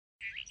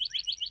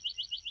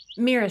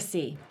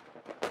Miracy.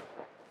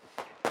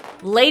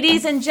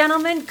 Ladies and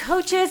gentlemen,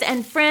 coaches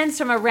and friends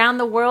from around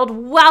the world,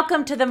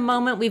 welcome to the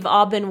moment we've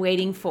all been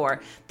waiting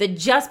for, the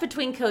Just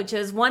Between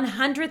Coaches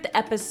 100th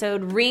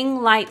episode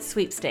Ring Light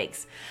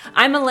Sweepstakes.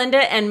 I'm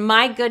Melinda, and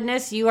my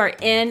goodness, you are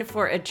in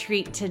for a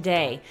treat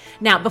today.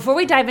 Now, before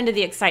we dive into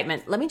the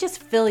excitement, let me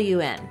just fill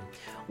you in.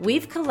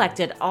 We've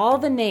collected all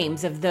the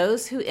names of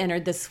those who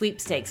entered the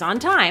sweepstakes on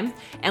time,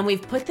 and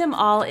we've put them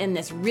all in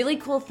this really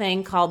cool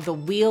thing called the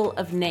Wheel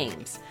of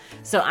Names.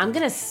 So I'm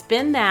going to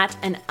spin that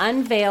and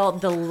unveil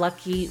the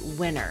lucky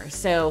winner.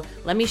 So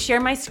let me share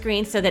my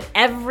screen so that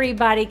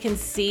everybody can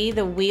see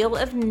the Wheel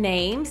of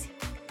Names.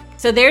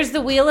 So there's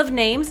the Wheel of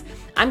Names.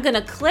 I'm going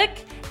to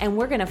click and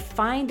we're going to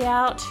find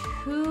out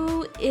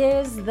who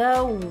is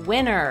the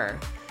winner.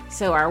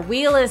 So our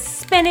wheel is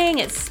spinning.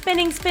 It's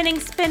spinning,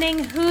 spinning,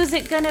 spinning. Who's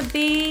it going to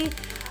be?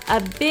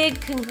 A big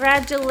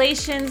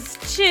congratulations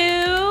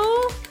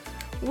to...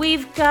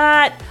 We've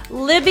got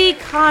Libby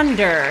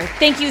Condor.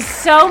 Thank you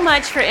so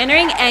much for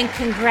entering and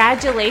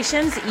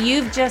congratulations.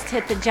 You've just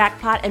hit the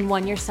jackpot and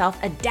won yourself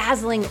a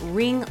dazzling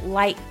ring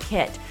light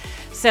kit.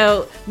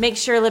 So make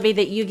sure, Libby,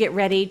 that you get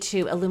ready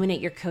to illuminate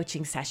your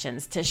coaching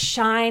sessions, to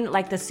shine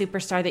like the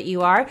superstar that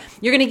you are.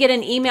 You're going to get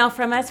an email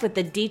from us with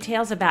the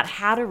details about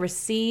how to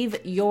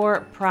receive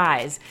your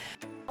prize.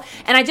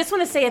 And I just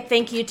want to say a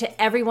thank you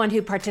to everyone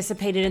who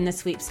participated in the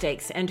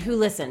sweepstakes and who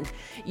listened.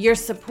 Your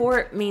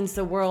support means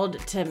the world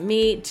to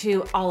me,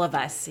 to all of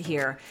us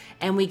here.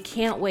 And we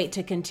can't wait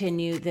to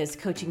continue this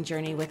coaching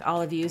journey with all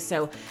of you.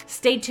 So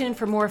stay tuned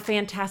for more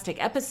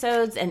fantastic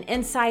episodes and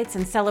insights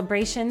and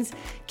celebrations.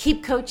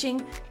 Keep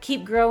coaching,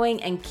 keep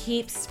growing, and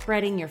keep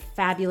spreading your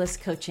fabulous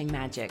coaching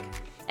magic.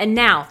 And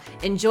now,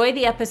 enjoy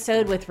the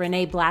episode with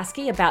Renée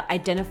Blasky about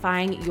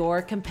identifying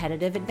your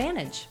competitive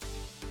advantage.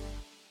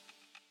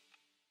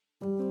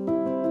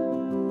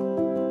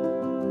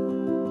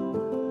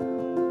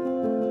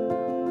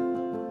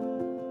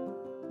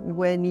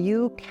 When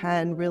you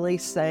can really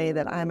say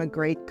that I'm a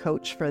great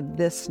coach for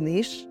this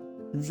niche,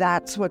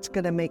 that's what's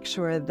going to make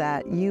sure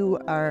that you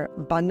are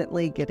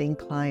abundantly getting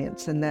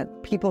clients and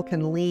that people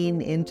can lean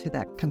into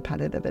that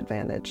competitive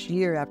advantage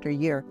year after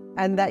year,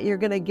 and that you're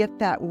going to get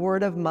that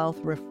word of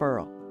mouth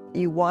referral.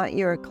 You want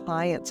your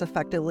clients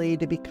effectively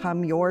to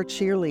become your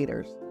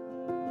cheerleaders.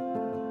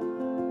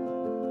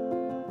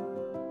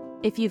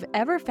 If you've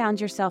ever found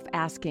yourself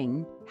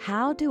asking,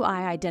 how do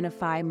I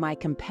identify my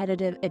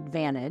competitive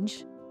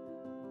advantage?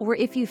 Or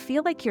if you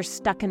feel like you're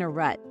stuck in a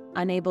rut,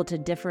 unable to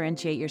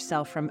differentiate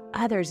yourself from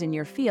others in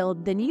your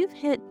field, then you've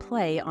hit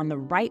play on the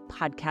right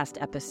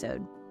podcast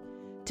episode.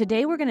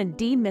 Today, we're going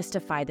to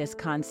demystify this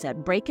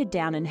concept, break it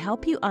down, and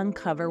help you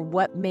uncover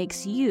what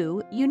makes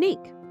you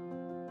unique.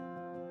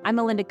 I'm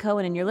Melinda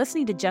Cohen, and you're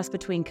listening to Just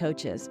Between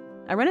Coaches.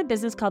 I run a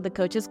business called The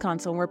Coaches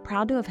Console, and we're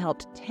proud to have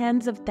helped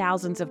tens of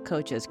thousands of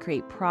coaches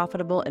create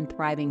profitable and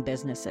thriving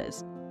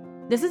businesses.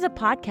 This is a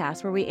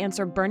podcast where we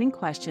answer burning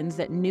questions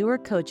that newer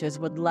coaches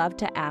would love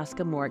to ask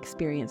a more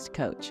experienced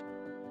coach.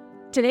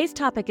 Today's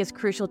topic is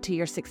crucial to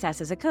your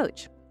success as a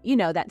coach. You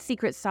know, that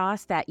secret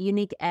sauce, that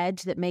unique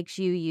edge that makes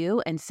you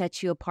you and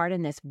sets you apart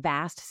in this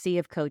vast sea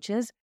of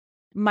coaches.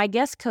 My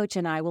guest coach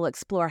and I will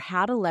explore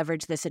how to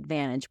leverage this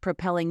advantage,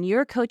 propelling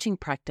your coaching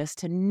practice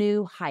to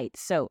new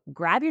heights. So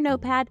grab your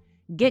notepad,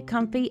 get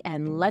comfy,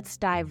 and let's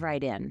dive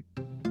right in.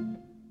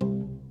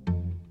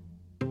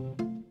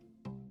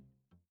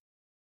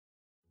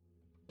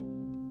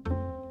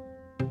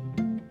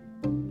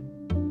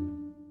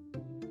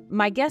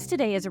 My guest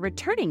today is a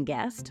returning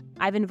guest.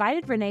 I've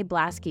invited Renée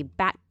Blasky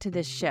back to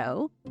this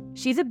show.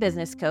 She's a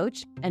business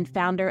coach and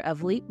founder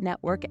of Leap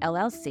Network,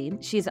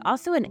 LLC. She's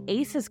also an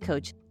ACES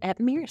coach at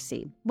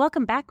Miracy.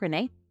 Welcome back,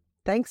 Renée.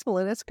 Thanks,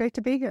 Melinda. It's great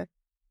to be here.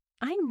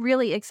 I'm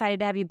really excited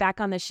to have you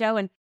back on the show.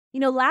 And,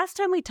 last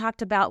time we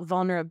talked about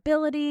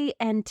vulnerability,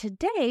 and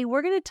today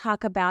we're going to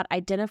talk about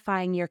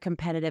identifying your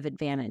competitive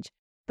advantage.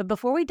 But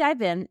before we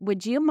dive in,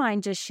 would you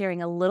mind just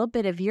sharing a little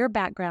bit of your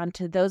background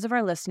to those of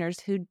our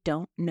listeners who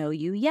don't know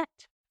you yet?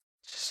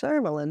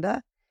 Sure,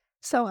 Melinda.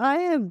 So I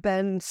have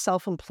been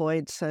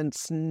self-employed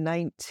since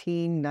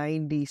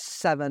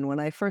 1997 when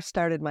I first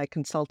started my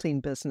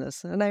consulting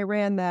business, and I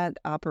ran that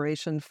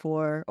operation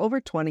for over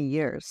 20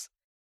 years.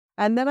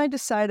 And then I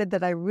decided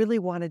that I really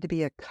wanted to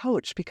be a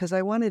coach because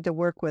I wanted to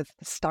work with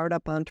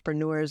startup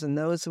entrepreneurs and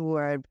those who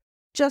had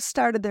just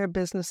started their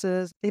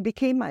businesses. It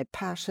became my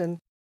passion.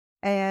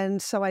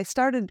 And so I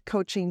started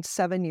coaching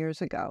 7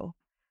 years ago.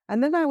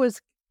 And then I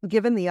was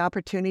given the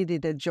opportunity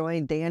to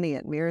join Danny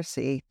at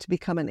Miracy to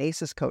become an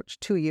ACES coach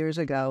 2 years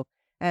ago.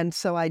 And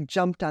so I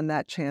jumped on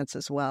that chance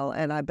as well.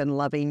 And I've been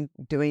loving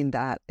doing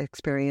that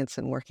experience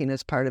and working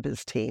as part of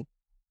his team.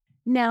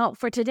 Now,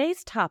 for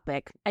today's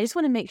topic, I just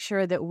want to make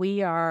sure that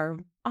we are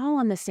all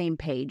on the same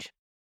page.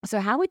 So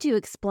how would you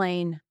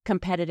explain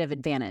competitive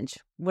advantage?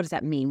 What does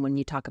that mean when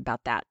you talk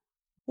about that?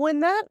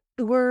 When that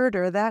word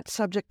or that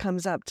subject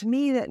comes up, to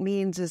me, that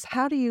means is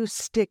how do you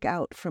stick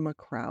out from a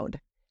crowd?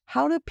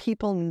 How do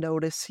people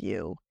notice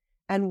you?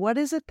 And what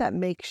is it that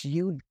makes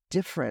you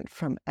different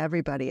from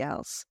everybody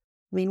else?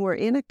 I mean, we're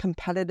in a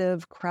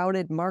competitive,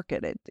 crowded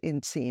market,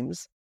 it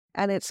seems,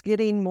 and it's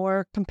getting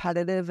more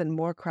competitive and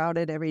more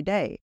crowded every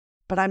day.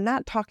 But I'm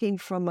not talking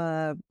from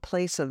a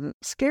place of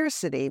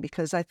scarcity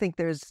because I think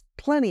there's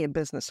plenty of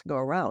business to go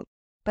around.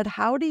 But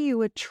how do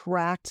you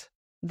attract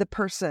the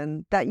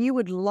person that you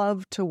would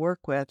love to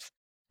work with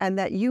and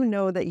that you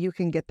know that you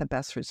can get the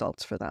best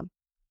results for them?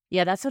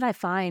 Yeah, that's what I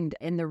find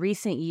in the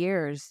recent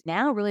years.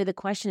 Now, really, the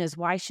question is,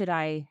 why should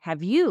I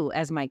have you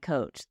as my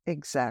coach?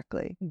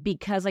 Exactly.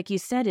 Because like you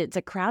said, it's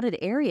a crowded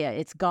area.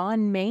 It's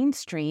gone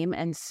mainstream.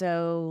 And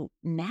so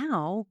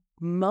now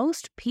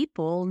most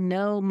people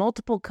know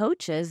multiple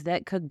coaches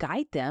that could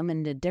guide them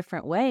in a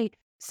different way.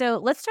 So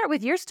let's start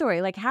with your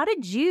story. Like, how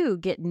did you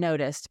get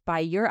noticed by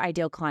your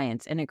ideal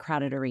clients in a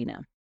crowded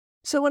arena?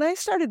 So when I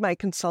started my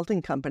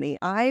consulting company,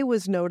 I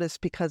was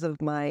noticed because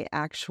of my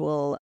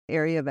actual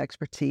area of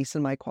expertise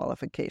and my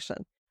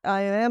qualification.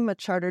 I am a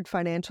chartered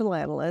financial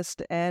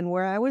analyst, and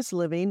where I was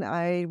living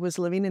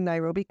in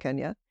Nairobi,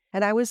 Kenya,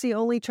 and I was the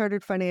only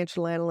chartered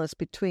financial analyst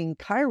between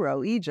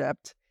Cairo,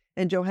 Egypt,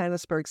 and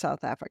Johannesburg,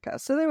 South Africa.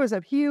 So there was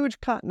a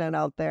huge continent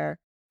out there,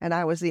 and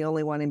I was the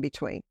only one in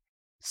between.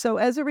 So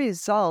as a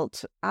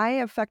result,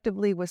 I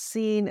effectively was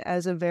seen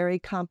as a very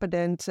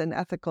competent and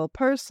ethical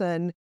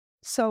person.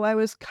 So I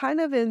was kind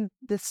of in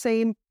the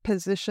same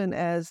position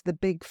as the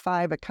big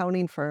 5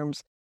 accounting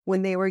firms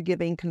when they were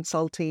giving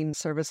consulting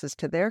services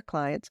to their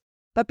clients.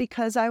 But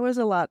because I was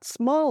a lot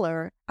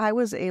smaller, I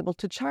was able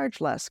to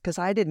charge less because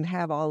I didn't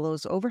have all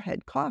those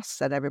overhead costs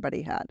that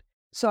everybody had.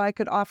 So I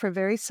could offer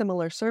very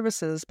similar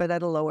services, but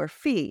at a lower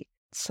fee.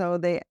 So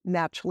they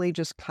naturally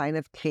just kind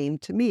of came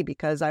to me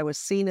because I was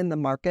seen in the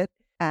market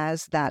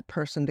as that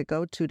person to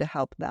go to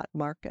help that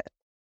market.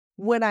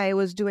 When I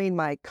was doing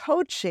my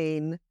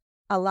coaching,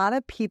 a lot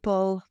of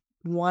people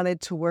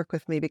wanted to work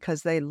with me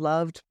because they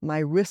loved my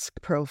risk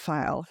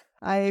profile.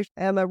 I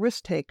am a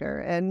risk taker,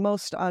 and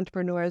most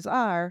entrepreneurs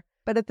are.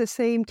 But at the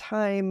same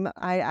time,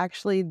 I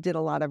actually did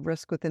a lot of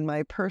risk within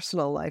my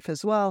personal life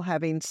as well,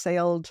 having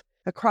sailed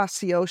across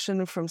the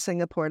ocean from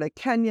Singapore to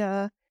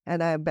Kenya,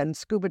 and I've been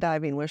scuba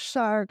diving with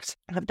sharks.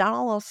 I've done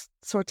all those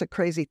sorts of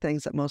crazy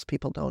things that most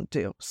people don't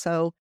do.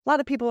 So a lot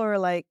of people are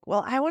like,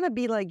 well, I want to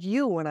be like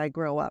you when I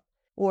grow up.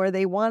 Or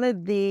they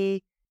wanted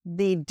the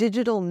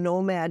digital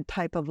nomad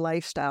type of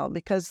lifestyle,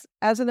 because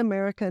as an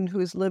American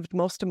who's lived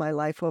most of my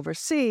life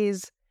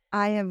overseas,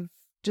 I have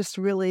just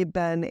really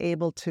been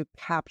able to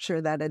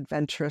capture that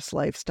adventurous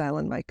lifestyle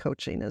in my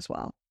coaching as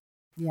well.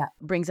 Yeah.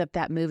 Brings up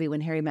that movie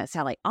When Harry Met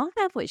Sally. I'll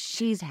have what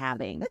she's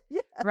having,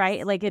 Yes.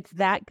 right? Like it's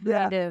that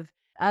kind of,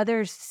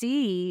 others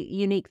see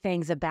unique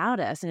things about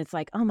us. And it's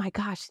like, oh my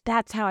gosh,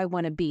 that's how I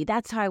want to be.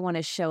 That's how I want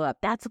to show up.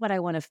 That's what I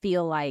want to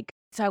feel like.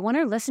 So I want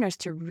our listeners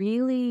to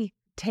really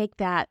take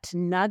that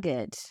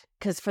nugget,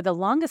 because for the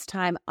longest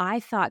time,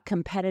 I thought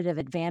competitive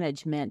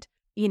advantage meant,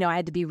 I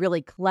had to be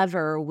really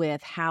clever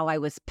with how I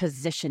was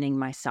positioning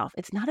myself.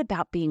 It's not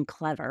about being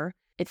clever.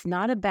 It's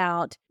not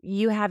about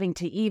you having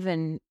to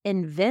even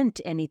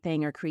invent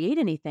anything or create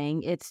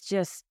anything. It's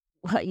just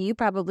what you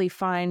probably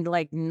find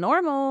like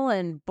normal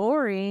and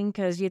boring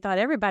because you thought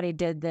everybody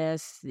did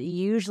this.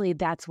 Usually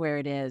that's where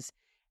it is.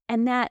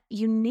 And that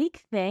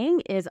unique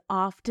thing is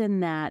often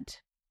that,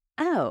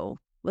 oh,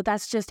 well,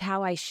 that's just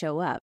how I show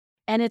up.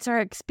 And it's our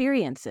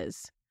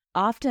experiences.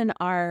 Often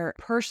our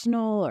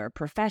personal or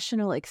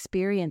professional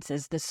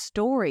experiences, the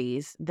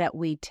stories that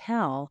we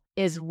tell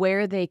is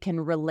where they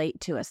can relate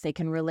to us. They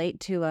can relate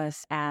to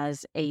us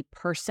as a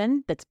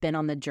person that's been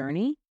on the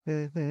journey.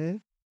 Mm-hmm.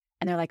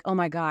 And they're like, oh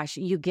my gosh,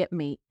 you get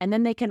me. And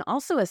then they can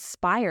also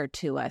aspire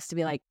to us to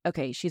be like,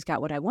 okay, she's got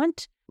what I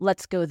want.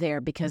 Let's go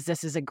there because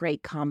this is a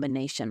great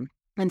combination.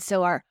 And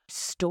so our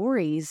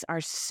stories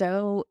are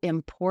so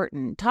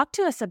important. Talk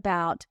to us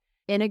about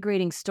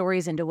integrating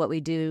stories into what we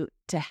do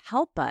to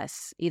help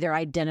us either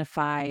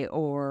identify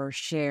or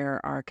share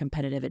our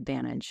competitive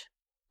advantage.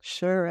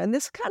 Sure. And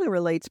this kind of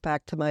relates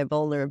back to my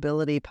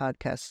vulnerability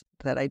podcast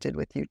that I did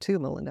with you too,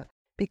 Melinda,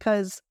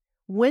 because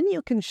when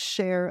you can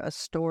share a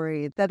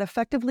story that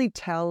effectively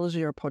tells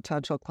your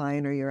potential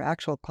client or your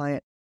actual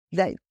client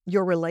that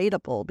you're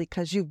relatable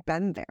because you've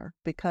been there,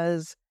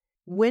 because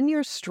when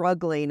you're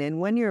struggling and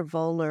when you're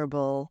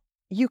vulnerable,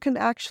 you can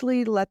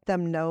actually let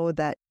them know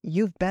that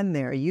you've been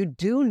there. You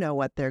do know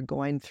what they're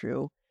going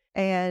through.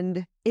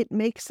 And it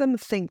makes them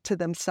think to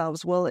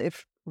themselves, well,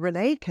 if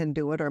Renee can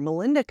do it or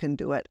Melinda can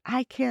do it,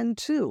 I can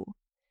too.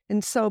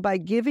 And so by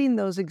giving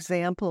those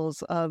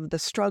examples of the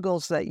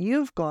struggles that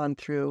you've gone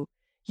through,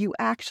 you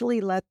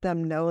actually let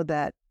them know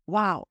that,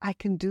 wow, I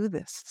can do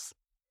this.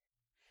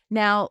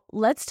 Now,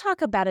 let's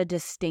talk about a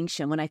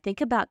distinction. When I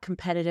think about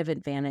competitive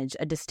advantage,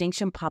 a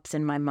distinction pops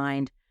in my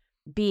mind,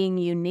 being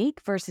unique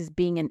versus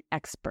being an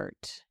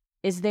expert.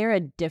 Is there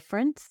a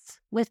difference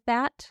with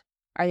that?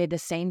 Are they the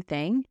same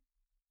thing?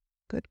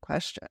 Good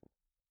question.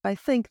 I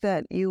think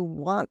that you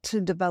want to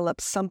develop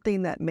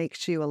something that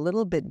makes you a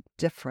little bit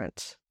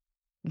different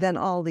than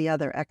all the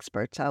other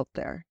experts out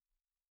there.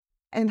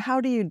 And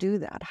how do you do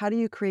that? How do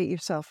you create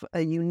yourself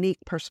a unique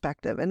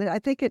perspective? And I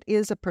think it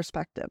is a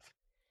perspective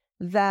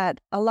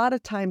that a lot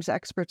of times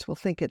experts will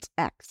think it's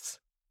X.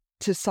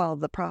 to solve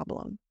the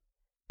problem,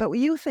 but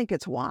you think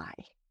it's why.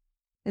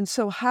 And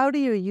so how do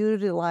you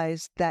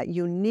utilize that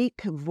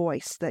unique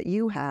voice that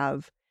you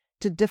have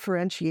to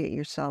differentiate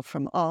yourself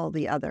from all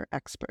the other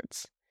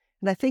experts?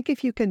 And I think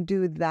if you can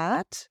do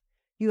that,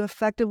 you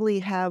effectively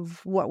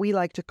have what we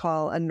like to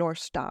call a North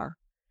Star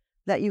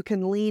that you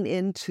can lean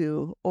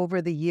into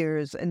over the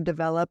years and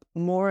develop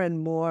more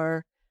and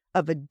more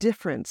of a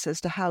difference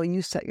as to how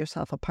you set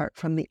yourself apart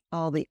from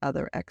all the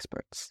other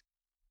experts.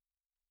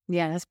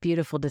 Yeah, that's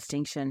beautiful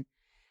distinction.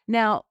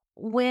 Now,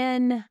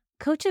 when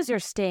coaches are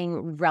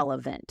staying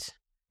relevant,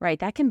 right,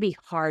 that can be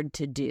hard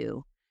to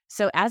do.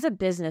 So as a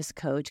business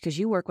coach, because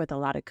you work with a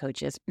lot of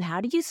coaches,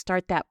 how do you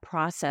start that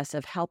process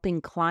of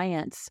helping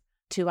clients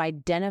to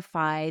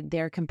identify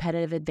their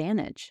competitive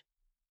advantage?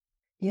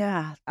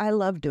 Yeah, I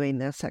love doing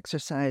this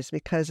exercise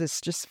because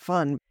it's just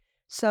fun.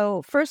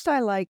 So first I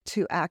like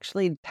to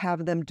actually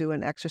have them do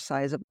an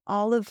exercise of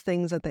all of the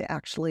things that they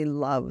actually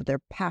love,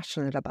 they're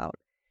passionate about.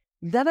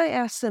 Then I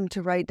ask them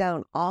to write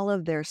down all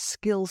of their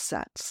skill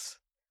sets.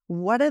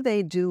 What do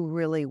they do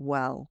really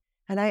well?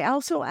 And I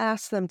also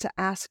ask them to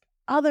ask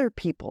other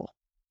people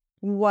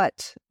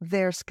what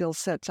their skill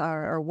sets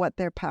are or what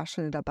they're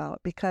passionate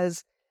about,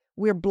 because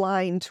we're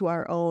blind to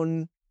our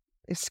own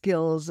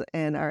skills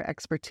and our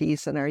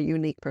expertise and our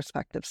unique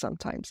perspective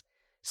sometimes.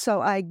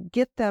 So I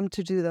get them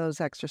to do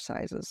those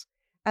exercises.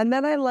 And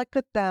then I look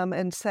at them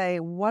and say,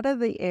 what are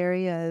the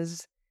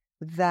areas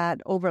that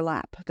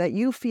overlap, that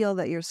you feel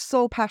that you're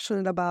so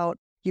passionate about,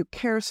 you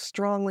care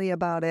strongly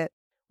about it?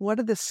 What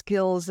are the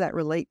skills that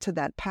relate to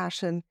that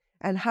passion?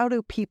 And how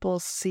do people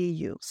see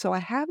you? So I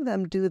have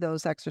them do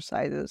those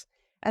exercises.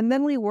 And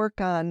then we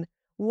work on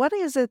what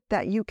is it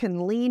that you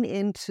can lean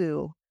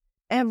into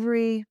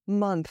every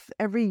month,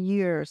 every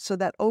year, so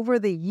that over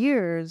the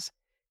years,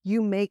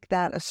 you make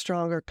that a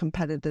stronger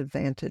competitive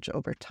advantage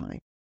over time.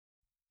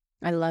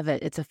 I love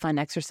it. It's a fun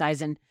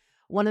exercise. And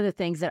one of the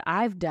things that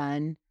I've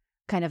done,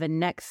 kind of a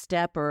next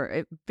step,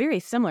 or very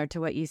similar to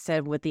what you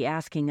said with the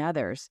asking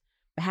others,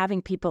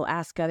 having people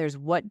ask others,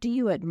 what do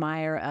you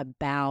admire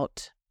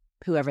about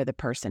whoever the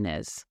person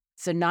is?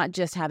 So not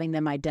just having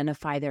them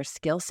identify their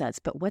skill sets,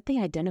 but what they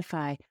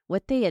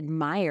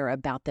admire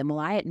about them. Well,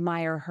 I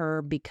admire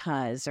her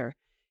because, or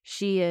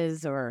she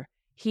is, or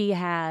he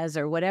has,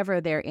 or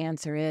whatever their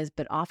answer is.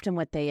 But often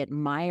what they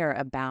admire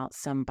about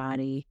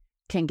somebody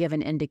can give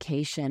an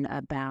indication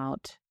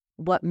about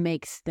what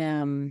makes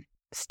them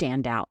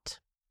stand out.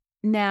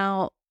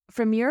 Now,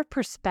 from your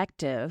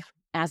perspective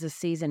as a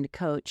seasoned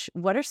coach,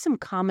 what are some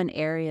common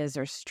areas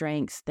or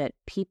strengths that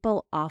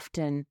people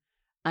often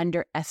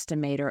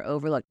underestimate or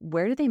overlook?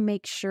 Where do they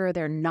make sure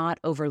they're not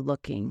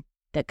overlooking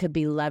that could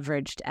be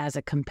leveraged as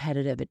a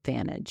competitive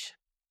advantage?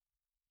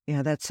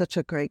 Yeah, that's such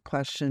a great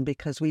question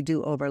because we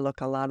do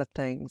overlook a lot of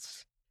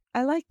things.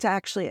 I like to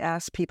actually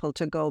ask people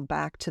to go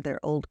back to their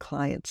old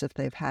clients if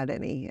they've had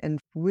any and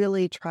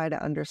really try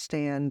to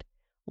understand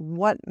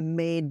what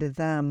made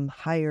them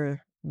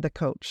hire the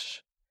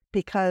coach,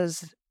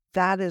 because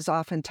that is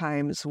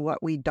oftentimes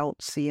what we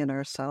don't see in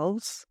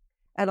ourselves.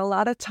 And a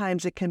lot of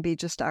times it can be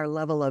just our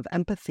level of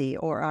empathy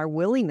or our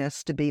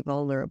willingness to be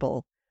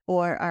vulnerable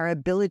or our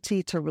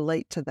ability to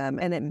relate to them.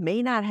 And it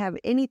may not have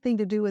anything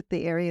to do with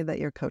the area that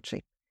you're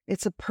coaching.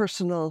 It's a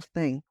personal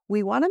thing.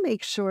 We want to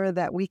make sure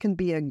that we can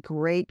be a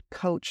great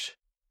coach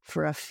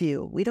for a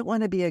few. We don't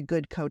want to be a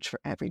good coach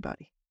for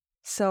everybody.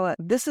 So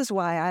this is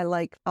why I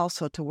like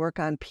also to work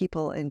on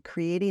people and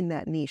creating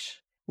that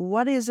niche.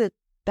 What is it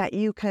that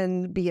you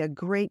can be a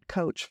great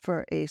coach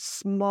for a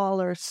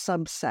smaller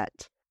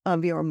subset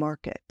of your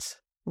market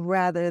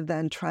rather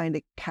than trying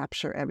to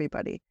capture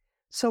everybody?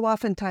 So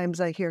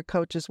oftentimes I hear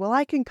coaches, well,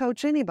 I can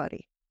coach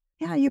anybody.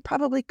 Yeah, you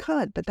probably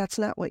could, but that's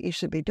not what you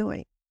should be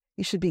doing.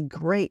 You should be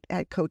great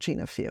at coaching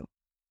a few.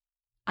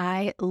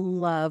 I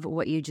love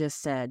what you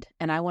just said,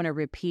 and I want to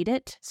repeat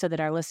it so that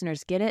our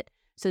listeners get it.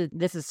 So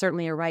this is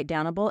certainly a write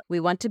downable. We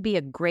want to be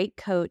a great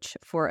coach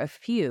for a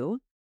few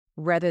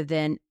rather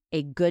than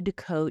a good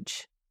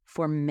coach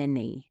for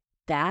many.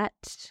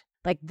 That,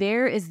 like,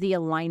 there is the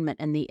alignment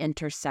and the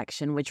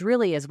intersection, which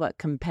really is what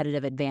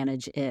competitive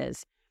advantage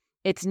is.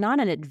 It's not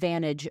an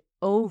advantage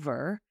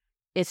over,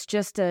 it's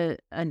just a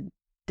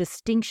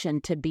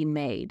distinction to be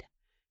made.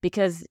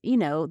 Because,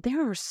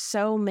 there are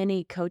so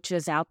many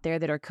coaches out there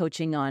that are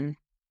coaching on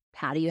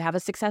how do you have a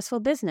successful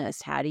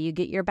business? How do you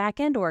get your back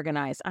end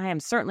organized? I am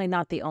certainly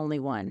not the only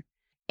one.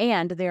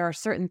 And there are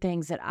certain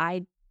things that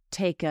I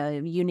take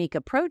a unique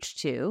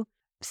approach to.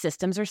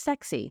 Systems are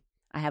sexy.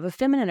 I have a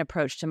feminine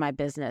approach to my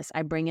business.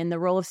 I bring in the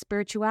role of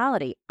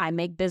spirituality. I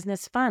make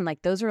business fun.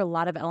 Like, those are a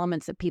lot of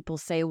elements that people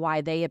say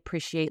why they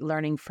appreciate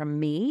learning from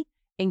me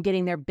in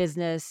getting their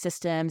business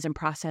systems and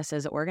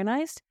processes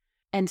organized.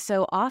 And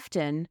so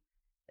often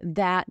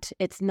that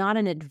it's not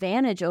an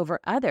advantage over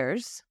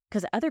others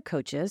because other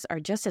coaches are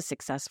just as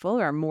successful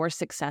or more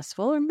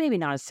successful or maybe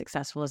not as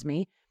successful as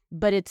me,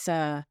 but it's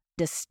a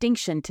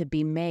distinction to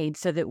be made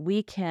so that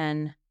we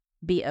can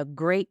be a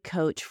great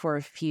coach for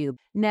a few.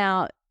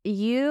 Now,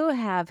 you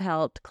have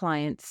helped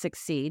clients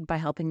succeed by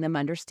helping them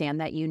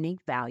understand that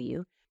unique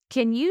value.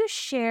 Can you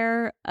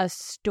share a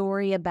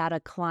story about a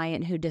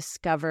client who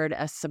discovered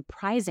a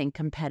surprising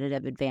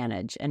competitive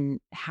advantage and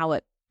how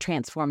it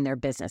transformed their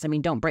business? I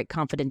mean, don't break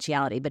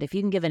confidentiality, but if you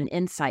can give an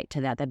insight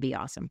to that, that'd be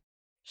awesome.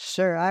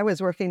 Sure. I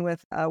was working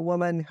with a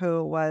woman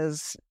who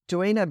was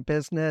doing a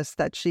business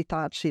that she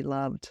thought she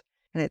loved,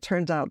 and it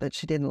turns out that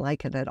she didn't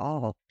like it at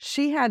all.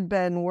 She had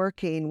been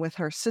working with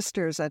her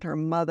sisters and her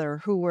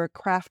mother, who were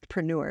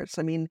craftpreneurs.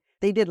 I mean,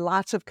 they did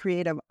lots of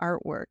creative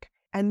artwork,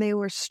 and they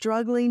were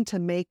struggling to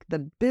make the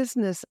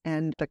business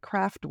and the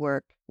craft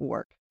work.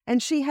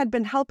 And she had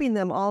been helping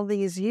them all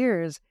these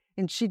years,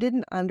 and she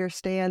didn't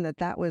understand that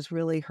that was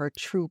really her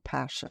true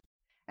passion.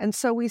 And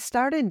so we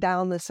started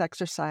down this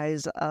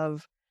exercise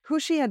of who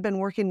she had been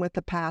working with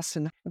the past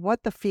and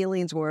what the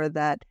feelings were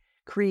that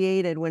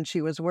created when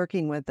she was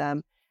working with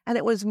them. And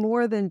it was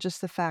more than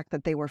just the fact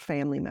that they were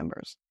family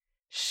members.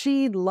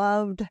 She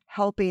loved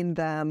helping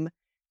them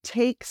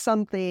take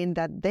something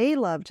that they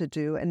love to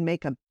do and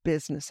make a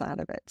business out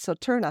of it. So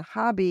turn a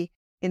hobby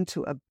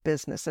into a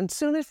business. And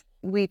soon as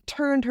we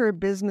turned her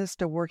business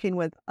to working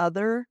with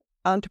other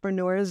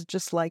entrepreneurs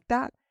just like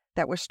that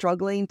were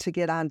struggling to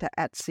get onto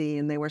Etsy,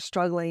 and they were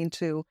struggling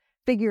to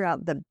figure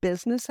out the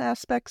business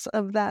aspects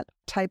of that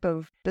type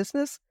of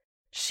business,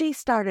 she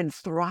started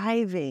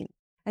thriving.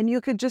 And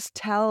you could just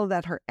tell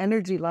that her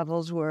energy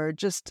levels were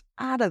just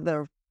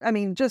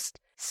just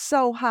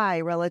so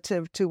high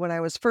relative to when I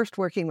was first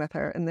working with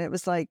her. And it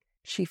was like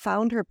she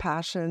found her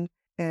passion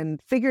and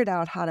figured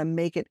out how to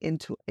make it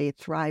into a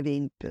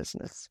thriving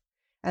business.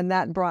 And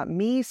that brought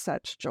me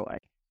such joy.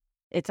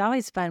 It's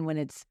always fun when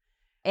it's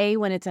A,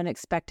 when it's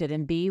unexpected,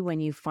 and B, when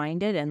you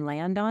find it and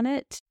land on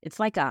it. It's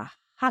like a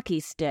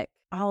hockey stick.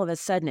 All of a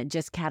sudden, it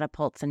just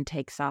catapults and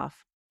takes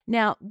off.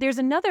 Now, there's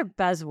another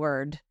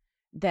buzzword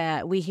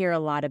that we hear a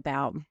lot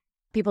about.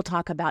 People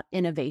talk about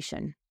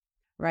innovation,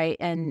 right?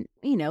 And,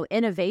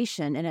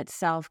 innovation in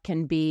itself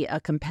can be a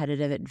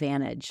competitive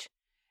advantage.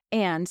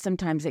 And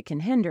sometimes it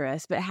can hinder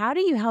us. But how do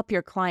you help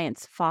your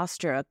clients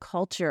foster a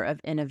culture of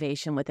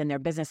innovation within their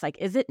business? Like,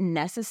 is it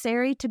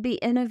necessary to be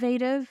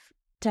innovative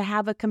to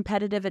have a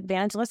competitive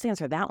advantage? Let's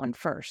answer that one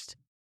first.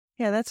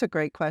 Yeah, that's a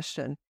great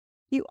question.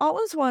 You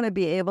always want to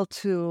be able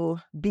to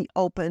be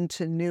open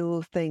to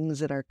new things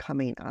that are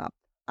coming up.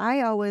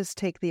 I always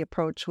take the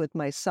approach with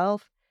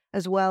myself,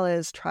 as well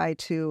as try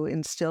to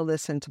instill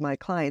this into my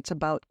clients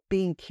about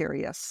being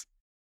curious.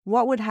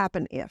 What would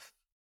happen if?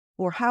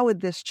 Or how would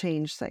this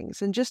change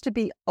things? And just to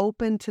be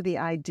open to the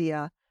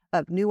idea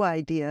of new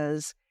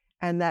ideas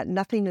and that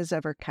nothing is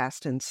ever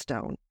cast in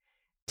stone.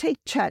 Take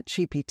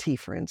ChatGPT,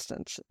 for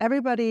instance.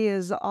 Everybody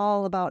is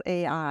all about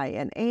AI,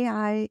 and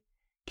AI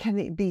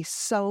can be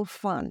so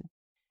fun.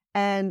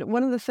 And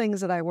one of the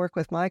things that I work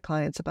with my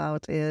clients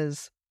about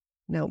is,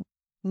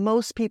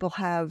 most people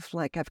have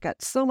I've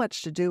got so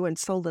much to do and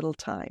so little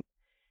time.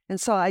 And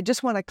so I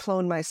just want to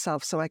clone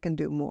myself so I can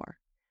do more.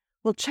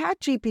 Well,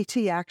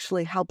 ChatGPT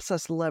actually helps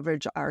us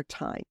leverage our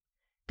time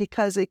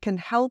because it can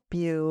help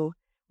you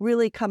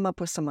really come up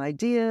with some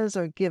ideas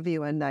or give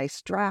you a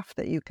nice draft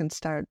that you can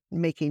start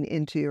making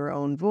into your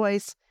own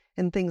voice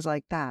and things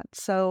like that.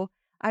 So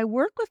I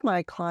work with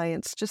my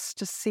clients just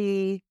to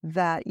see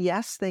that,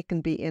 yes, they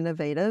can be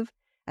innovative,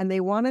 and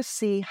they want to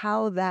see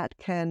how that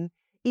can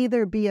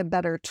either be a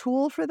better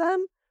tool for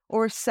them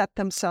or set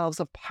themselves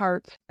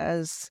apart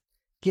as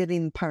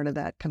getting part of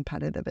that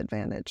competitive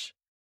advantage.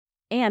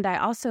 And I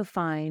also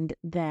find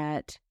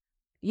that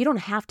you don't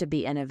have to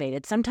be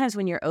innovative. Sometimes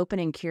when you're open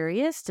and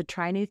curious to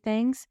try new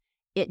things,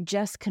 it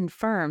just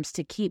confirms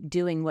to keep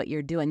doing what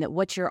you're doing, that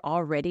what you're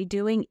already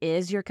doing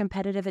is your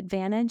competitive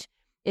advantage.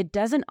 It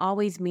doesn't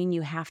always mean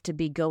you have to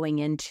be going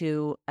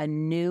into a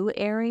new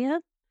area.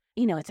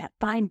 It's that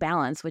fine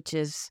balance, which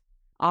is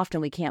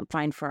often we can't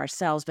find for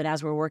ourselves, but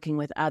as we're working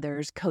with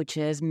others,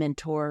 coaches,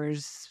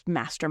 mentors,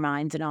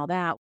 masterminds, and all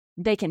that,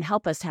 they can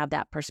help us have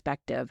that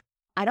perspective.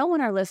 I don't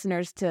want our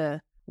listeners to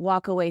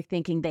walk away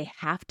thinking they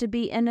have to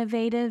be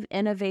innovative.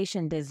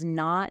 Innovation does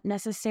not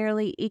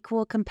necessarily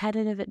equal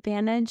competitive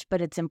advantage,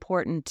 but it's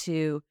important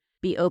to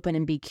be open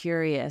and be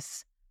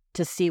curious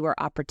to see where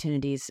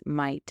opportunities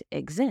might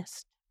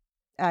exist.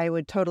 I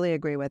would totally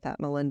agree with that,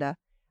 Melinda.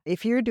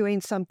 If you're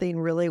doing something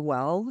really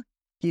well,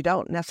 you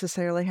don't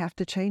necessarily have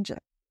to change it.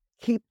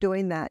 Keep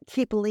doing that.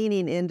 Keep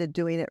leaning into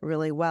doing it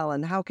really well.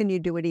 And how can you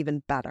do it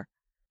even better?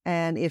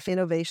 And if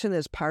innovation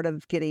is part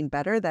of getting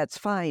better, that's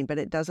fine, but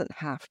it doesn't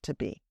have to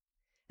be.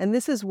 And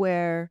this is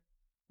where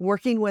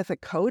working with a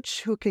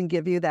coach who can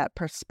give you that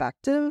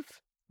perspective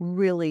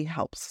really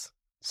helps,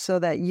 so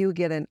that you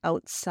get an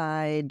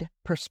outside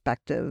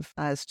perspective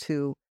as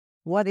to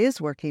what is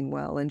working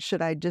well, and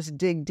should I just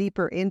dig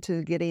deeper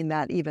into getting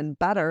that even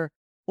better,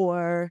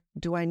 or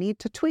do I need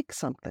to tweak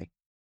something?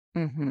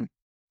 Mm-hmm.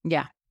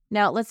 Yeah.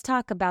 Now let's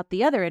talk about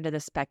the other end of the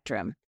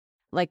spectrum.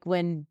 Like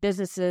when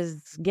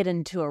businesses get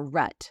into a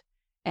rut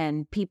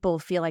and people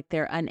feel like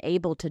they're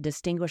unable to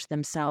distinguish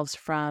themselves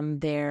from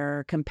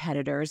their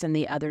competitors and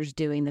the others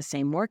doing the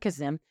same work as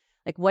them.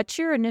 Like, what's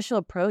your initial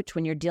approach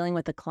when you're dealing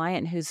with a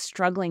client who's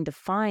struggling to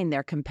find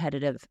their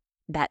competitive,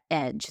 that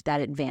edge,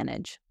 that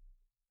advantage?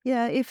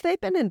 Yeah, if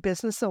they've been in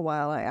business a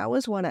while, I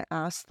always want to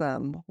ask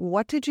them,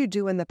 what did you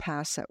do in the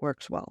past that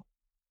worked well?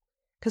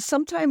 Because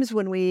sometimes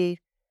when we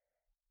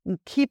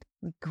keep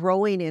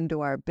growing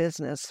into our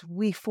business,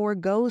 we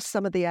forego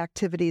some of the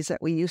activities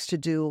that we used to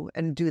do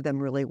and do them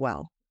really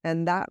well.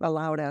 And that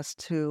allowed us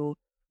to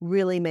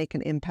really make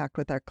an impact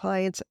with our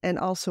clients and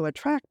also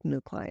attract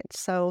new clients.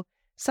 So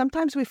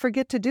sometimes we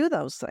forget to do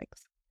those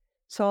things.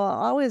 So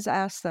I'll always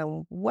ask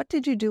them, what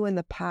did you do in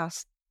the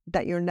past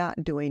that you're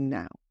not doing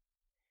now?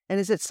 And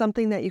is it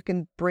something that you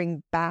can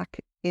bring back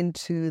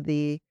into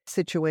the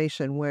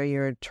situation where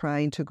you're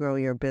trying to grow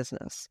your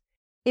business?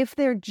 If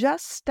they're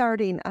just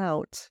starting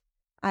out,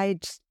 I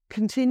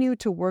continue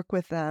to work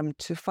with them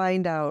to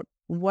find out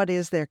what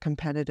is their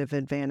competitive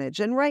advantage.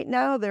 And right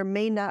now, there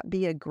may not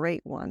be a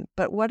great one,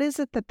 but what is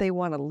it that they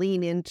want to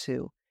lean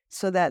into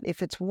so that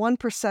if it's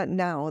 1%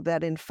 now,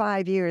 that in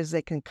 5 years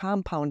they can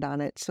compound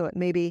on it. So it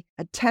may be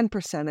a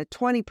 10%, a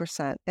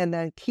 20%, and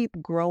then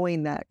keep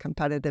growing that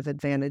competitive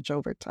advantage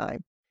over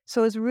time.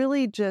 So it's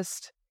really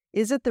just,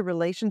 is it the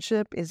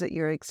relationship? Is it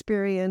your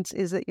experience?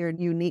 Is it your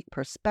unique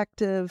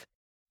perspective?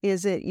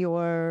 Is it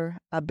your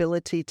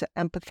ability to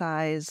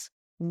empathize?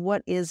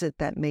 What is it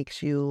that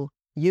makes you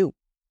you?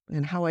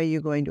 And how are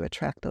you going to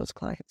attract those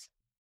clients?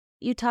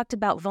 You talked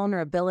about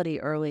vulnerability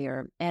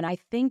earlier, and I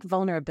think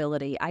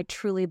vulnerability, I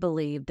truly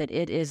believe that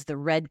it is the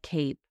red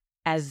cape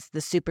as the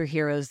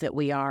superheroes that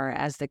we are,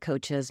 as the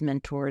coaches,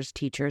 mentors,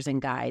 teachers,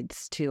 and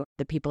guides to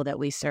the people that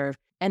we serve.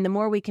 And the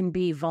more we can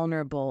be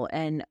vulnerable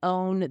and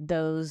own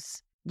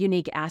those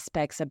unique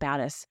aspects about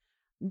us,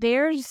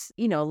 there's,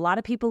 a lot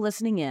of people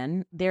listening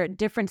in. They're at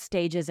different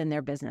stages in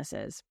their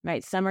businesses,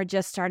 right? Some are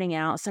just starting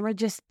out. Some are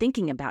just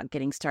thinking about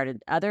getting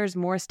started. Others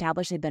more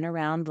established. They've been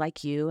around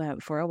like you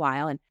for a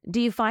while. And do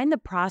you find the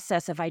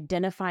process of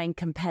identifying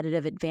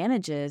competitive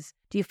advantages,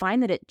 do you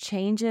find that it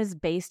changes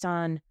based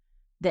on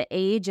the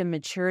age and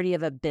maturity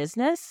of a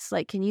business?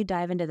 Like, can you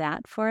dive into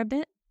that for a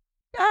bit?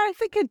 Yeah, I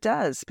think it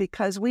does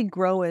because we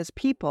grow as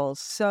people.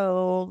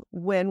 So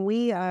when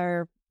we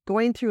are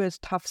going through a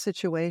tough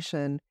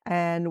situation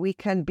and we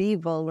can be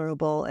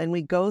vulnerable and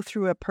we go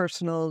through a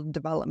personal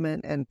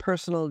development and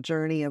personal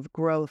journey of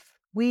growth,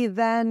 we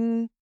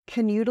then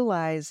can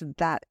utilize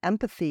that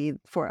empathy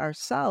for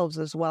ourselves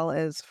as well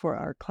as for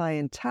our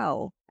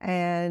clientele.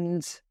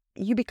 And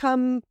you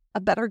become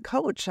a better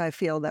coach, I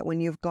feel, that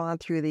when you've gone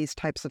through these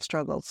types of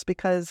struggles,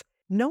 because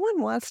no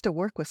one wants to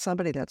work with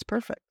somebody that's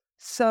perfect.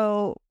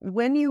 So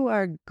when you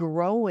are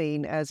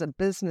growing as a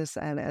business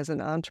and as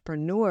an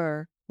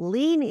entrepreneur,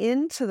 lean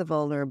into the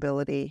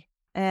vulnerability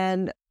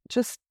and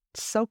just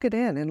soak it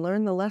in and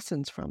learn the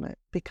lessons from it,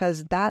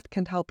 because that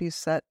can help you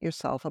set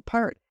yourself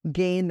apart,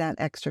 gain that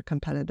extra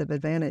competitive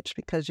advantage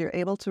because you're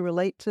able to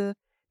relate to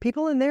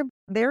people and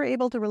they're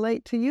able to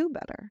relate to you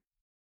better.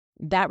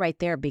 That right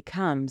there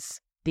becomes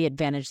the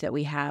advantage that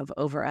we have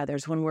over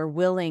others when we're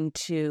willing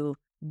to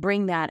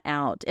bring that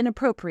out in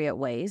appropriate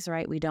ways,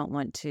 right? We don't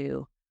want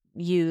to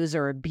use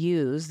or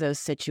abuse those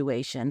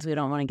situations. We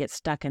don't want to get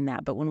stuck in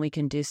that. But when we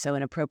can do so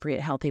in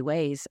appropriate, healthy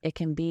ways, it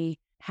can be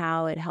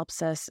how it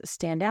helps us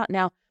stand out.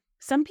 Now,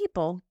 some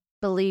people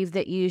believe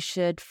that you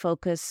should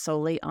focus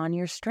solely on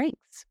your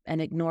strengths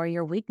and ignore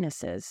your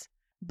weaknesses.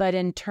 But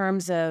in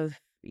terms of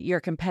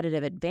your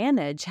competitive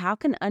advantage, how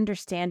can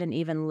understand and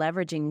even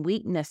leveraging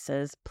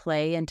weaknesses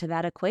play into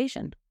that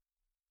equation?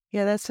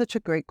 Yeah, that's such a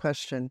great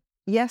question.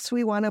 Yes,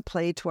 we want to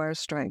play to our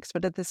strengths,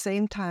 but at the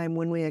same time,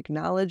 when we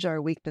acknowledge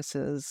our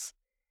weaknesses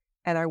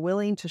and are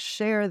willing to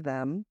share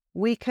them,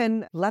 we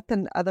can let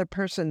the other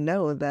person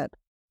know that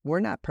we're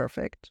not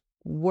perfect,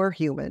 we're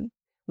human,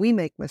 we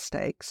make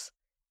mistakes,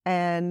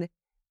 and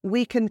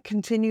we can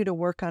continue to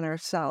work on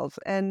ourselves.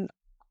 And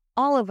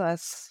all of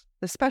us,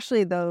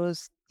 especially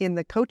those in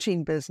the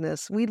coaching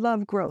business, we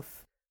love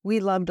growth.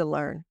 We love to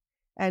learn.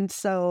 And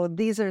so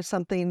these are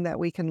something that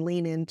we can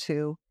lean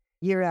into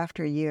year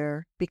after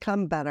year,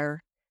 become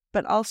better,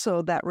 but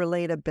also that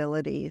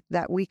relatability,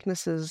 that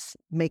weaknesses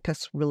make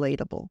us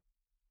relatable.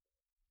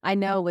 I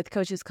know with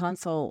Coaches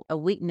Consult, a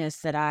weakness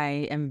that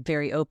I am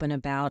very open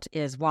about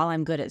is while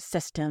I'm good at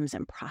systems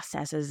and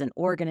processes and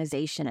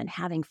organization and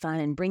having fun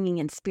and bringing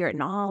in spirit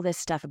and all this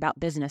stuff about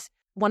business,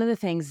 one of the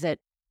things that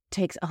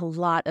takes a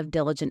lot of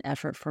diligent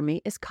effort for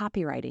me is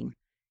copywriting.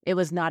 It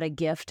was not a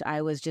gift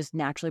I was just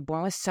naturally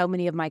born with. So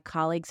many of my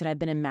colleagues that I've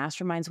been in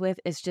masterminds with,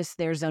 it's just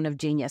their zone of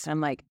genius.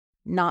 I'm like,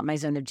 not my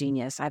zone of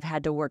genius. I've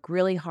had to work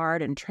really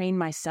hard and train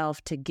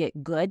myself to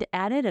get good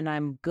at it, and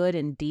I'm good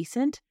and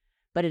decent,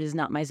 but it is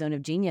not my zone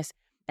of genius.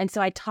 And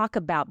so I talk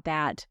about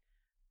that,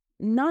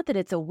 not that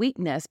it's a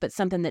weakness, but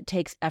something that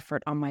takes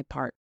effort on my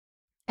part.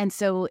 And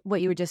so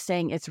what you were just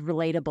saying, it's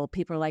relatable.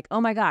 People are like, oh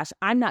my gosh,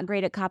 I'm not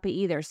great at copy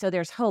either. So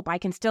there's hope. I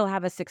can still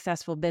have a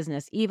successful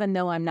business, even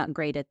though I'm not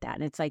great at that.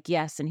 And it's like,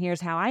 yes, and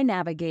here's how I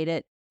navigate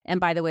it. And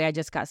by the way, I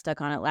just got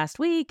stuck on it last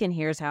week, and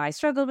here's how I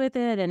struggled with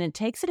it. And it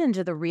takes it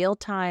into the real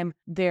time.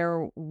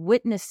 They're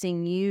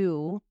witnessing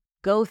you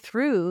go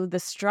through the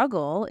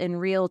struggle in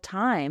real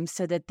time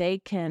so that they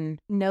can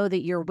know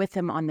that you're with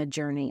them on the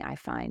journey, I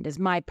find, is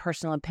my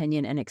personal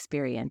opinion and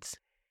experience.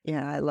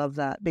 Yeah, I love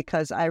that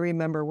because I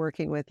remember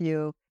working with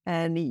you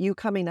and you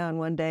coming on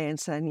one day and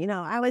saying,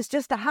 I was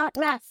just a hot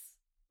mess.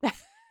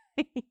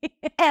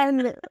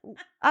 And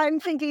I'm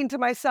thinking to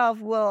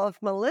myself, well,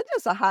 if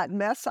Melinda's a hot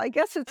mess, I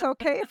guess it's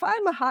okay if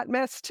I'm a hot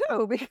mess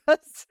too,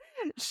 because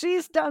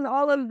she's done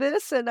all of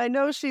this and I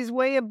know she's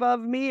way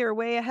above me or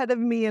way ahead of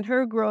me in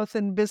her growth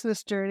and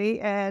business journey.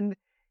 And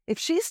if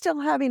she's still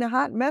having a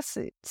hot mess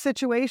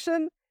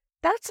situation,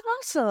 that's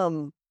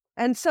awesome.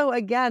 And so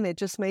again, it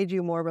just made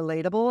you more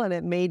relatable and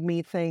it made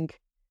me think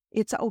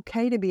it's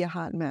okay to be a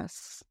hot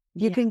mess.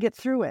 You can get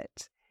through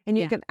it. And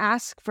you can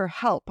ask for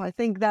help. I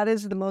think that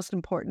is the most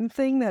important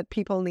thing that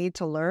people need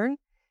to learn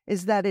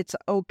is that it's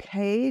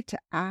okay to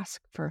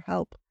ask for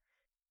help.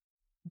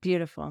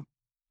 Beautiful.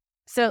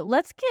 So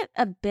let's get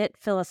a bit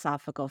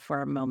philosophical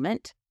for a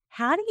moment.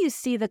 How do you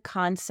see the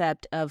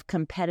concept of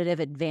competitive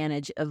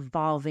advantage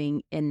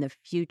evolving in the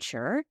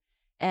future?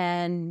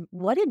 And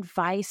what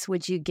advice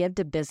would you give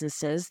to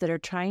businesses that are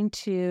trying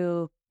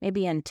to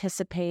maybe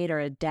anticipate or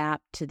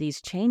adapt to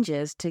these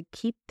changes to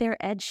keep their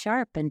edge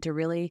sharp and to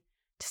really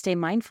stay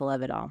mindful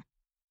of it all?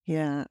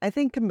 Yeah, I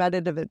think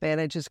competitive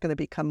advantage is going to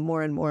become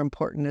more and more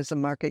important as the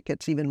market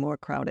gets even more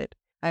crowded.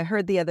 I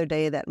heard the other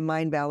day that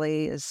Mind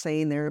Valley is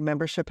saying their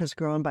membership has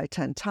grown by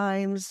 10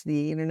 times.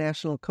 The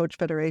International Coach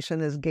Federation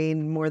has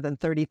gained more than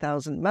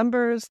 30,000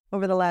 members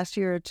over the last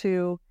year or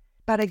two.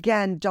 But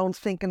again, don't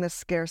think in the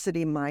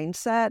scarcity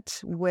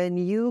mindset. When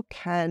you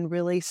can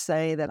really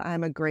say that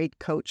I'm a great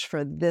coach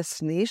for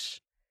this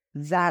niche,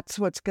 that's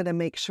what's going to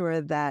make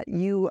sure that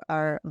you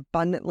are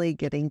abundantly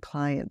getting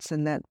clients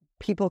and that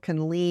people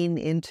can lean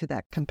into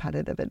that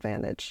competitive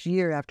advantage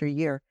year after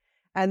year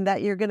and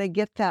that you're going to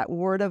get that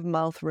word of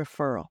mouth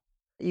referral.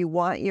 You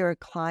want your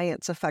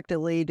clients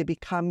effectively to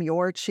become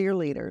your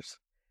cheerleaders.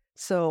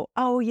 So,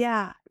 oh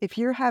yeah, if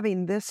you're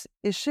having this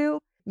issue,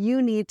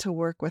 you need to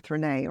work with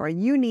Renee or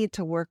you need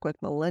to work with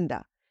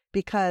Melinda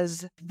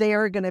because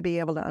they're going to be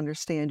able to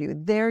understand you.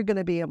 They're going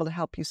to be able to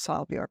help you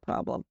solve your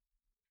problem.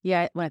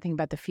 Yeah, when I think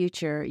about the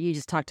future, you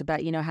just talked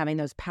about, having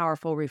those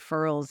powerful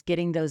referrals,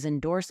 getting those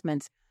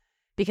endorsements,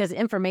 because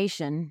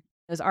information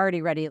is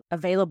already ready,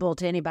 available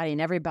to anybody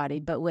and everybody.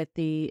 But with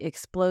the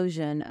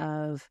explosion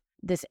of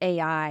this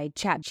AI,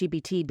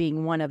 ChatGPT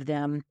being one of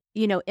them,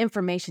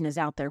 information is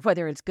out there,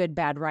 whether it's good,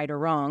 bad, right, or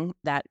wrong,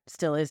 that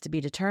still is to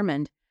be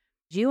determined.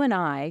 You and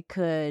I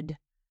could,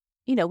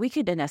 we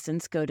could in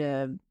essence go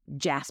to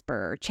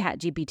Jasper or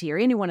ChatGPT or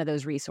any one of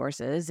those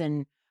resources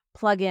and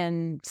plug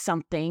in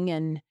something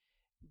and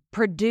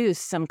produce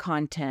some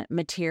content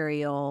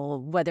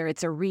material, whether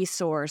it's a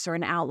resource or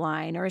an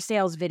outline or a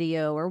sales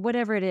video or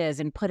whatever it is,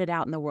 and put it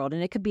out in the world.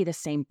 And it could be the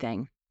same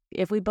thing.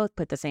 If we both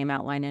put the same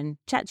outline in,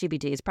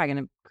 ChatGPT is probably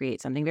going to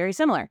create something very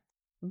similar.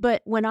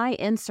 But when I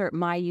insert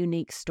my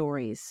unique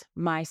stories,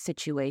 my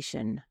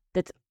situation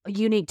that's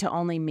unique to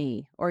only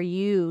me, or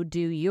you do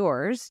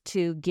yours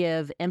to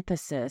give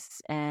emphasis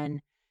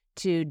and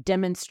to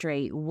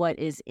demonstrate what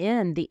is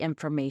in the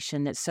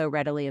information that's so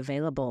readily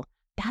available,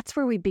 that's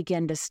where we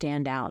begin to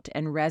stand out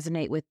and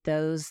resonate with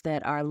those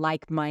that are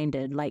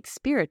like-minded,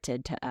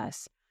 like-spirited to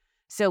us.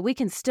 So we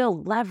can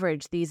still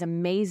leverage these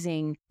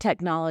amazing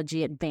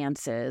technology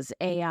advances,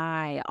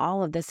 AI,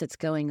 all of this that's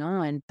going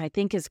on. I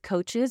think as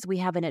coaches, we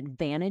have an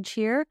advantage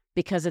here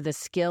because of the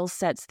skill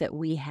sets that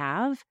we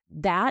have.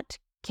 That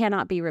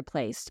cannot be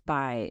replaced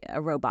by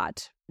a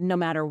robot, no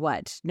matter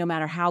what, no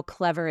matter how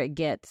clever it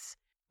gets.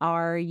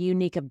 Our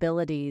unique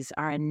abilities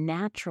are a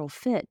natural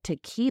fit to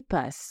keep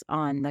us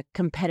on the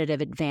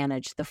competitive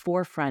advantage, the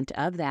forefront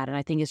of that. And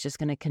I think it's just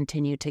going to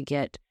continue to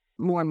get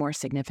more and more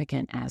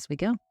significant as we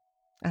go.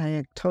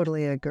 I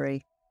totally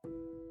agree.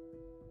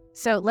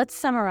 So let's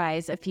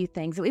summarize a few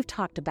things that we've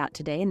talked about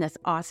today in this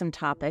awesome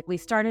topic. We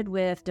started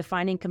with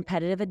defining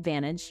competitive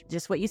advantage,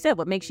 just what you said,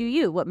 what makes you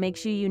you, what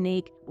makes you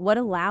unique, what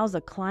allows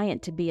a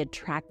client to be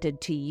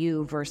attracted to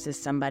you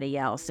versus somebody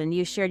else. And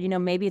you shared,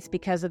 maybe it's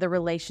because of the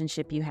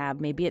relationship you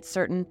have, maybe it's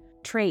certain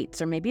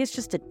traits, or maybe it's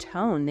just a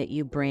tone that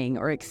you bring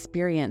or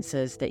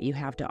experiences that you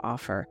have to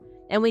offer.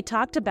 And we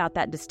talked about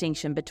that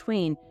distinction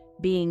between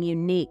being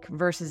unique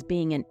versus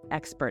being an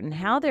expert and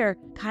how they're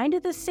kind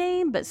of the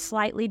same but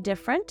slightly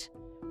different.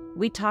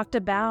 We talked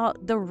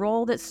about the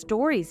role that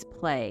stories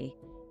play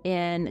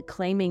in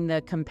claiming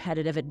the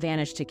competitive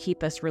advantage to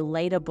keep us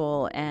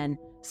relatable and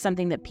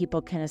something that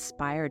people can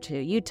aspire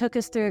to. You took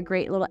us through a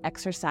great little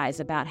exercise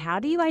about how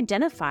do you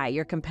identify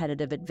your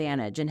competitive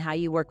advantage and how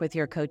you work with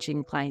your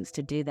coaching clients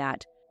to do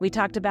that. We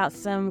talked about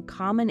some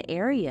common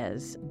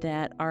areas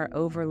that are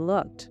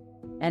overlooked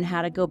and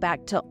how to go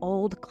back to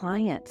old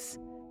clients.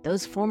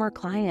 Those former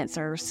clients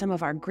are some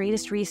of our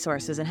greatest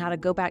resources, and how to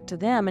go back to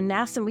them and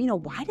ask them,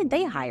 why did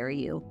they hire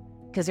you?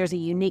 Because there's a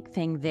unique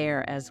thing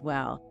there as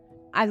well.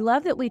 I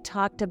love that we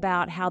talked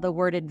about how the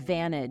word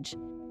advantage,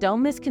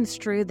 don't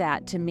misconstrue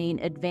that to mean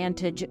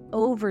advantage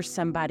over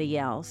somebody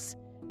else,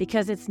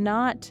 because it's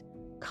not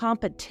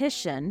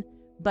competition,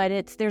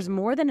 but there's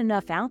more than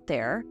enough out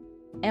there.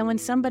 And when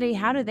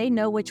how do they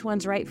know which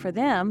one's right for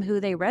them,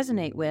 who they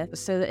resonate with?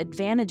 So the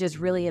advantage is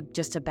really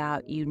just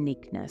about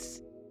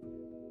uniqueness.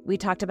 We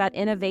talked about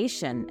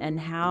innovation and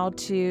how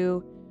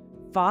to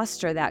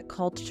foster that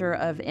culture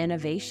of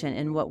innovation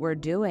in what we're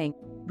doing.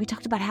 We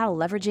talked about how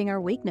leveraging our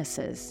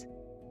weaknesses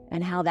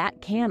and how that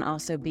can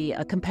also be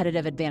a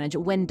competitive advantage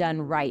when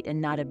done right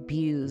and not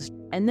abused.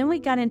 And then we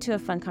got into a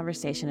fun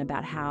conversation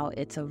about how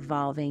it's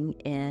evolving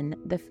in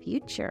the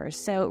future.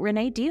 So,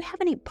 Renée, do you have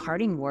any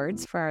parting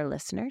words for our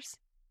listeners?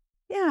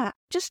 Yeah,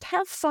 just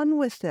have fun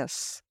with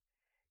this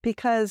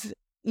because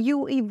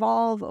you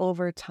evolve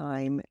over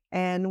time.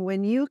 And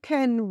when you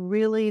can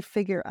really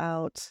figure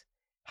out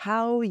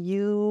how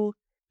you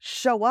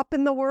show up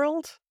in the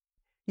world,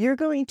 you're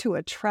going to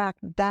attract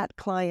that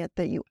client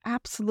that you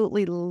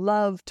absolutely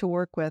love to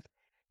work with.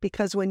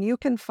 Because when you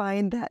can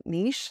find that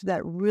niche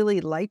that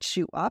really lights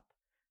you up,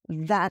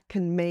 that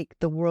can make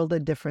the world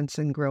of difference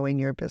in growing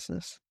your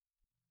business.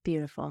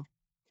 Beautiful.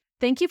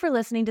 Thank you for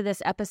listening to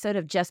this episode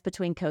of Just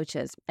Between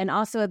Coaches. And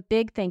also a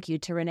big thank you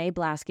to Renée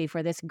Blasky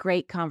for this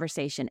great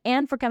conversation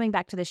and for coming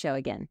back to the show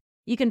again.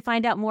 You can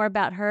find out more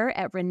about her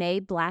at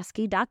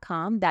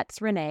reneeblasky.com. That's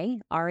Renée,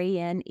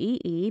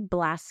 R-E-N-E-E,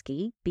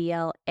 Blasky,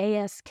 B-L-A-S-K-Y.com,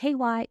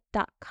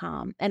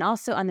 and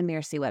also on the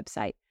Mercy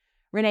website.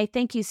 Renée,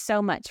 thank you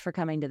so much for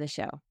coming to the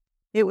show.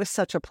 It was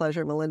such a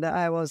pleasure, Melinda.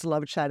 I always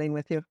love chatting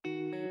with you.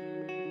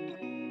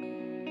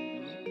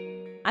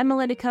 I'm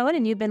Melinda Cohen,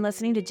 and you've been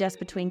listening to Just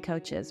Between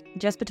Coaches.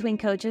 Just Between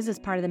Coaches is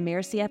part of the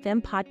Mercy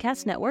FM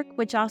podcast network,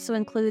 which also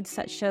includes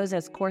such shows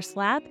as Course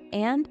Lab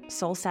and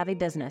Soul Savvy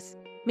Business.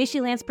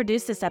 Mishi Lance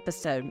produced this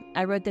episode.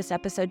 I wrote this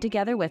episode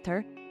together with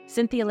her.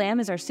 Cynthia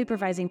Lamb is our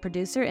supervising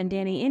producer, and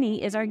Danny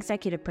Inney is our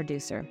executive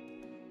producer.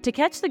 To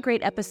catch the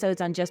great episodes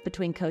on Just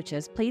Between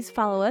Coaches, please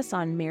follow us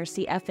on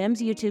Mercy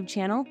FM's YouTube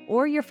channel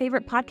or your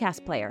favorite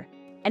podcast player.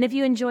 And if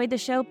you enjoyed the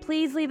show,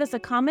 please leave us a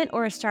comment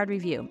or a starred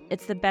review.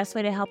 It's the best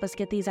way to help us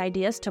get these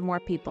ideas to more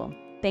people.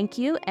 Thank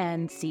you,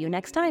 and see you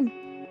next time.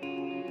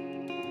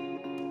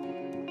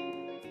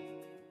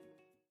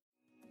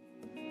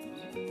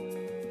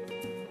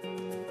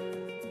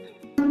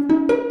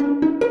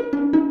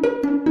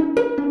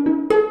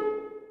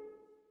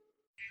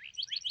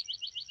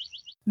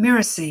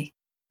 Mercy.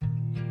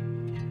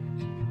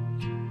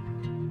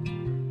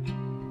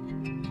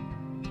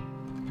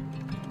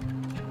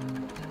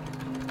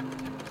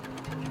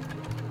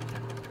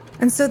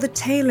 And so the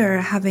tailor,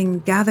 having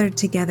gathered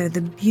together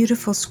the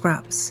beautiful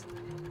scraps,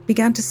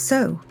 began to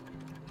sew.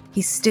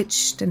 He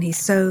stitched and he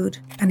sewed,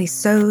 and he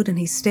sewed and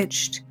he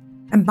stitched,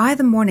 and by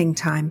the morning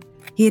time,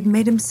 he had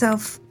made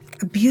himself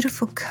a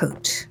beautiful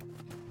coat.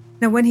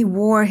 Now, when he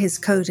wore his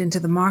coat into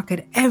the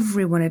market,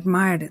 everyone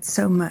admired it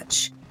so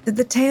much that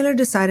the tailor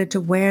decided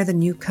to wear the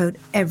new coat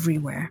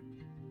everywhere.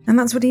 And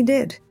that's what he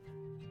did.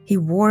 He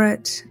wore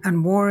it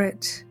and wore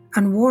it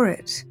and wore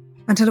it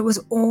until it was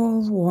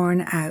all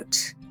worn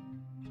out.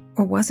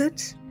 Or was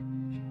it?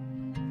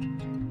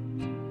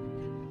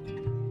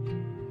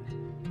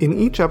 In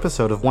each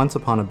episode of Once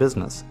Upon a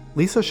Business,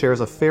 Lisa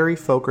shares a fairy,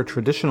 folk, or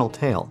traditional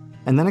tale,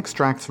 and then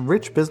extracts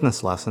rich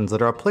business lessons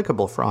that are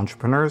applicable for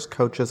entrepreneurs,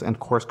 coaches, and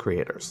course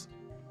creators.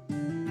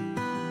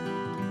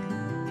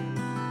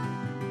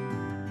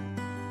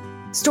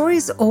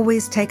 Stories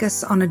always take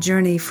us on a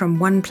journey from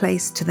one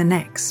place to the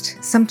next.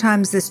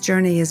 Sometimes this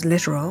journey is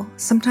literal,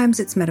 sometimes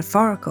it's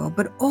metaphorical,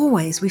 but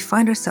always we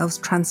find ourselves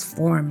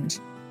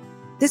transformed.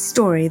 This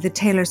story, The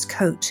Tailor's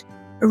Coat,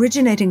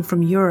 originating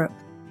from Europe,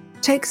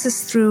 takes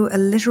us through a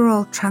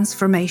literal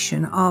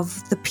transformation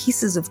of the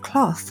pieces of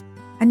cloth,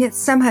 and yet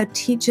somehow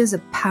teaches a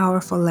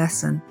powerful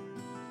lesson.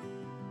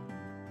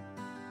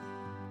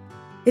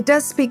 It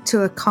does speak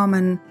to a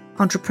common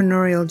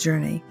entrepreneurial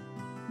journey.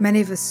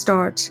 Many of us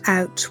start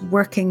out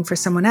working for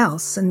someone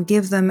else and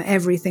give them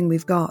everything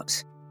we've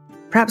got.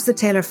 Perhaps the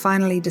tailor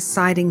finally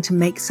deciding to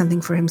make something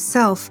for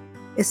himself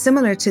is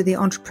similar to the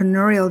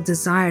entrepreneurial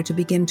desire to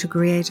begin to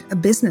create a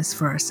business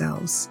for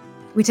ourselves.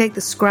 We take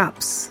the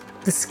scraps,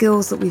 the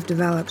skills that we've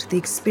developed, the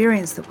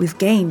experience that we've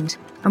gained,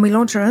 and we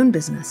launch our own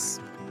business.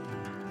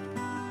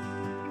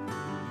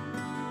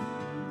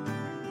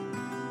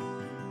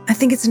 I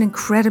think it's an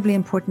incredibly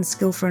important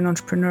skill for an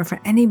entrepreneur,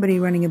 for anybody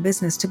running a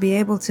business, to be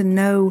able to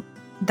know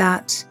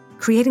that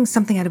creating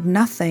something out of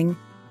nothing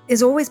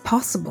is always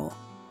possible.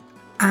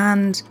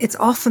 And it's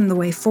often the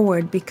way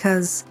forward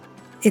because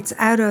it's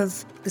out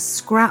of the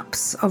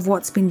scraps of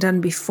what's been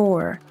done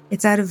before.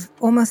 It's out of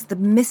almost the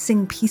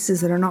missing pieces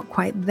that are not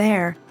quite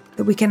there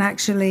that we can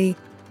actually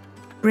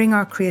bring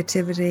our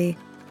creativity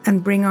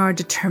and bring our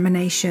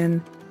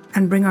determination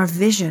and bring our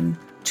vision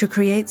to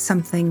create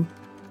something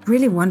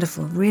really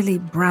wonderful, really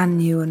brand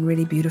new and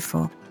really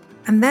beautiful.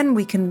 And then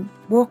we can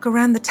walk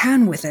around the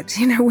town with it.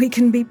 We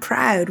can be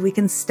proud, we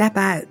can step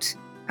out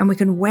and we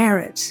can wear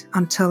it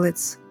until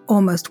it's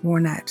almost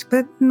worn out,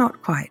 but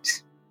not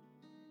quite.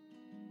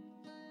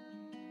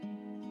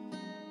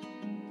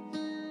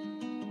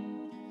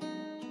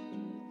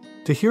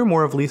 To hear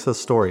more of Lisa's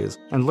stories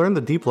and learn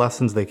the deep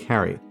lessons they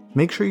carry,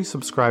 make sure you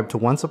subscribe to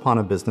Once Upon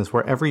a Business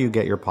wherever you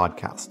get your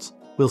podcasts.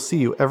 We'll see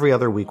you every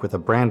other week with a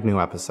brand new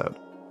episode.